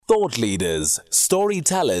Thought leaders,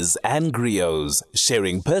 storytellers, and griots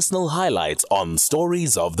sharing personal highlights on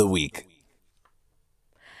Stories of the Week.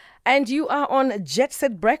 And you are on Jet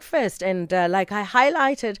Set Breakfast. And like I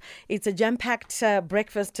highlighted, it's a jam-packed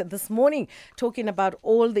breakfast this morning, talking about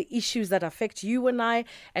all the issues that affect you and I.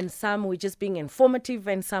 And some we're just being informative,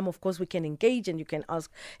 and some, of course, we can engage and you can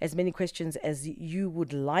ask as many questions as you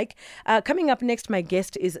would like. Coming up next, my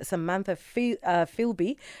guest is Samantha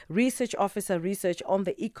Filby, Research Officer, Research on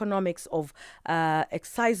the Economics of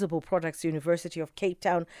Excisable Products, University of Cape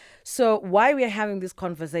Town. So why we are having this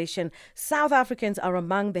conversation, South Africans are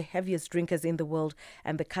among the heaviest drinkers in the world,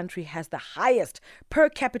 and the country has the highest per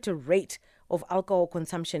capita rate of alcohol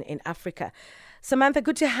consumption in Africa. Samantha,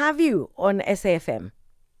 good to have you on SAFM.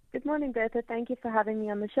 Good morning, Bertha. Thank you for having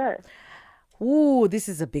me on the show. Ooh, this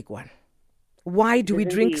is a big one. Why do we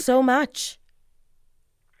drink so much?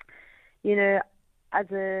 You know,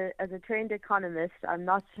 as a trained economist, I'm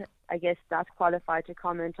not, I guess, that qualified to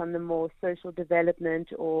comment on the more social development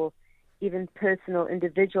or even personal,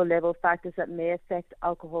 individual level factors that may affect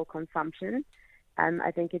alcohol consumption.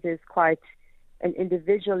 I think it is quite an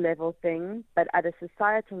individual level thing, but at a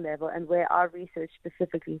societal level, and where our research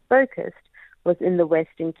specifically focused was in the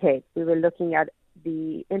Western Cape. We were looking at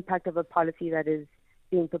the impact of a policy that is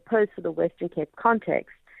being proposed for the Western Cape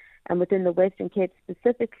context. And within the Western Cape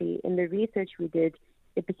specifically, in the research we did,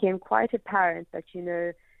 it became quite apparent that, you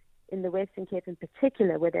know, in the Western Cape in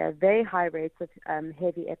particular, where there are very high rates of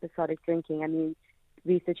heavy episodic drinking. I mean,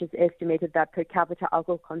 researchers estimated that per capita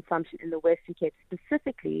alcohol consumption in the Western Cape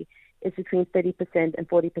specifically is between 30% and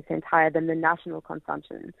 40% higher than the national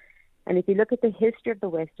consumption. And if you look at the history of the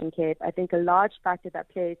Western Cape, I think a large factor that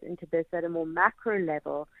plays into this at a more macro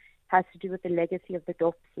level has to do with the legacy of the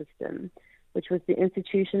DOF system, which was the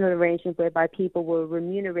institutional arrangement whereby people were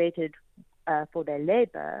remunerated for their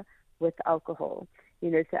labor with alcohol. You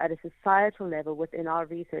know, so at a societal level, within our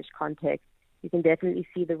research context, you can definitely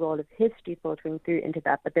see the role of history filtering through into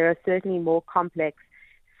that. But there are certainly more complex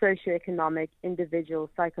socioeconomic, individual,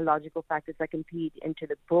 psychological factors that can feed into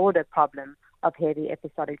the broader problem of heavy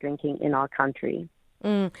episodic drinking in our country.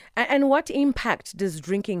 And what impact does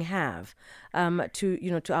drinking have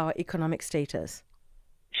to our economic status?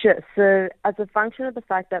 Sure. So as a function of the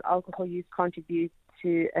fact that alcohol use contributes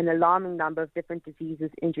to an alarming number of different diseases,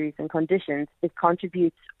 injuries, and conditions, it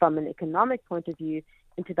contributes from an economic point of view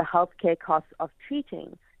into the healthcare costs of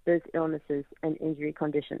treating those illnesses and injury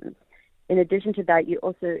conditions. In addition to that, you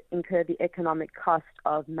also incur the economic cost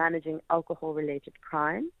of managing alcohol-related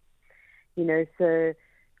crime. You know, so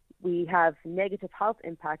we have negative health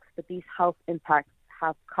impacts, but these health impacts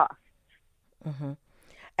have costs. Mm-hmm.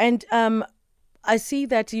 And I see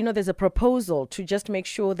that, you know, there's a proposal to just make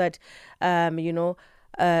sure that,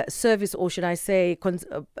 service, or should I say,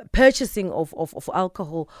 purchasing of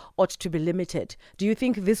alcohol ought to be limited. Do you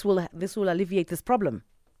think this will alleviate this problem?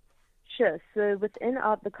 Sure. So within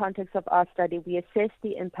the context of our study, we assess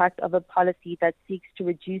the impact of a policy that seeks to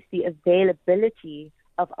reduce the availability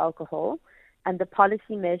of alcohol, and the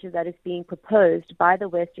policy measure that is being proposed by the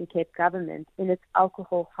Western Cape government in its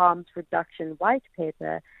alcohol harms reduction white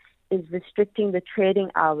paper is restricting the trading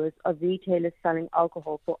hours of retailers selling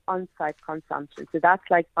alcohol for on-site consumption. So that's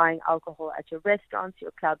like buying alcohol at your restaurants,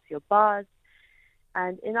 your clubs, your bars.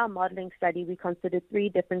 And in our modeling study, we considered 3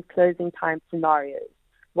 different closing time scenarios.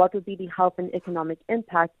 What would be the health and economic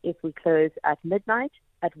impact if we close at midnight,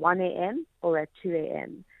 at 1 a.m., or at 2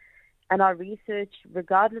 a.m.? And our research,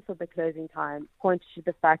 regardless of the closing time, points to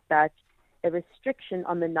the fact that a restriction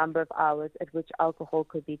on the number of hours at which alcohol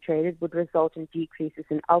could be traded would result in decreases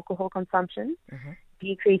in alcohol consumption,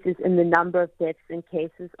 decreases in the number of deaths in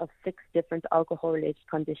cases of 6 different alcohol-related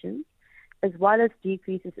conditions, as well as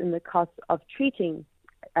decreases in the cost of treating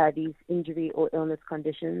these injury or illness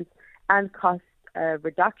conditions, and cost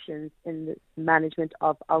reductions in the management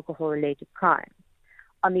of alcohol-related crime.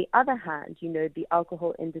 On the other hand, you know, the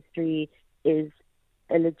alcohol industry is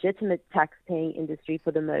a legitimate tax-paying industry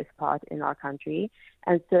for the most part in our country.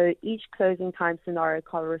 And so each closing time scenario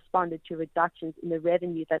corresponded to reductions in the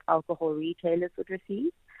revenue that alcohol retailers would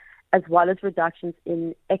receive, as well as reductions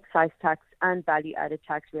in excise tax and value-added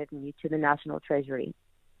tax revenue to the National Treasury.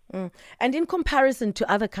 And in comparison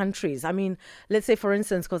to other countries, I mean, let's say, for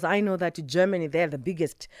instance, because I know that Germany, they're the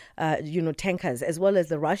biggest, tankers, as well as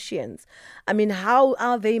the Russians. I mean, how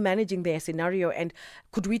are they managing their scenario? And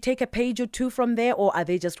could we take a page or two from there, or are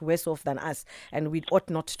they just worse off than us and we ought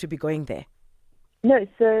not to be going there? No,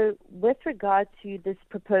 so with regard to this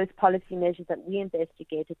proposed policy measure that we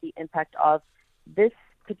investigated the impact of, this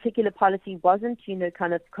particular policy wasn't,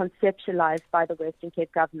 kind of conceptualized by the Western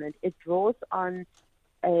Cape government. It draws on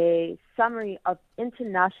a summary of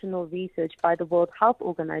international research by the World Health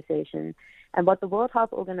Organization. And what the World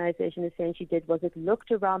Health Organization essentially did was it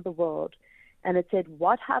looked around the world and it said,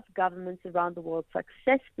 what have governments around the world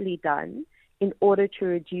successfully done in order to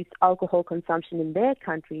reduce alcohol consumption in their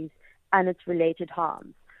countries and its related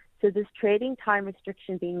harms? So this trading time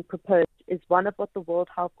restriction being proposed is one of what the World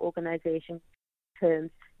Health Organization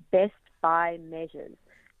terms best buy measures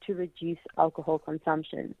to reduce alcohol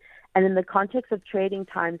consumption. And in the context of trading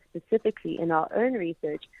time specifically, in our own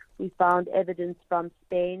research, we found evidence from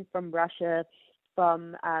Spain, from Russia,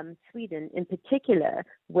 from Sweden in particular,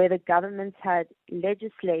 where the governments had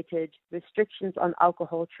legislated restrictions on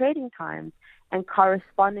alcohol trading times and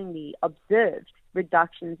correspondingly observed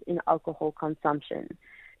reductions in alcohol consumption.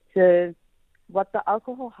 So what the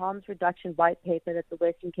Alcohol Harms Reduction White Paper that the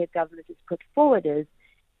Western Cape government has put forward is,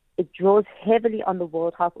 it draws heavily on the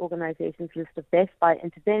World Health Organization's list of best buy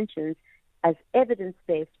interventions as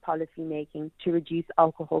evidence-based policy making to reduce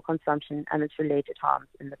alcohol consumption and its related harms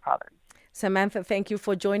in the province. Samantha, thank you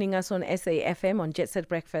for joining us on SAFM on Jet Set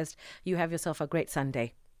Breakfast. You have yourself a great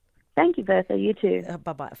Sunday. Thank you, Bertha. You too.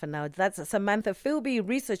 Bye-bye for now. That's Samantha Filby,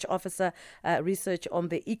 Research Officer, Research on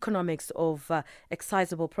the Economics of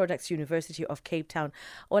Excisable Products, University of Cape Town.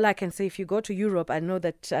 All I can say, if you go to Europe, I know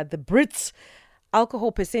that the Brits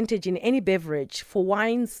alcohol percentage in any beverage for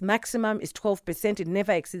wines maximum is 12%. It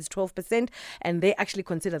never exceeds 12%, and they actually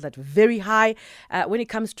consider that very high. When it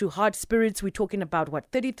comes to hard spirits, we're talking about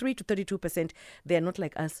 33 to 32%. They're not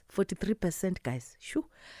like us, 43%, guys. Shoo.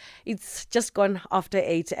 It's just gone after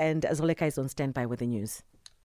 8, and Zoleka is on standby with the news.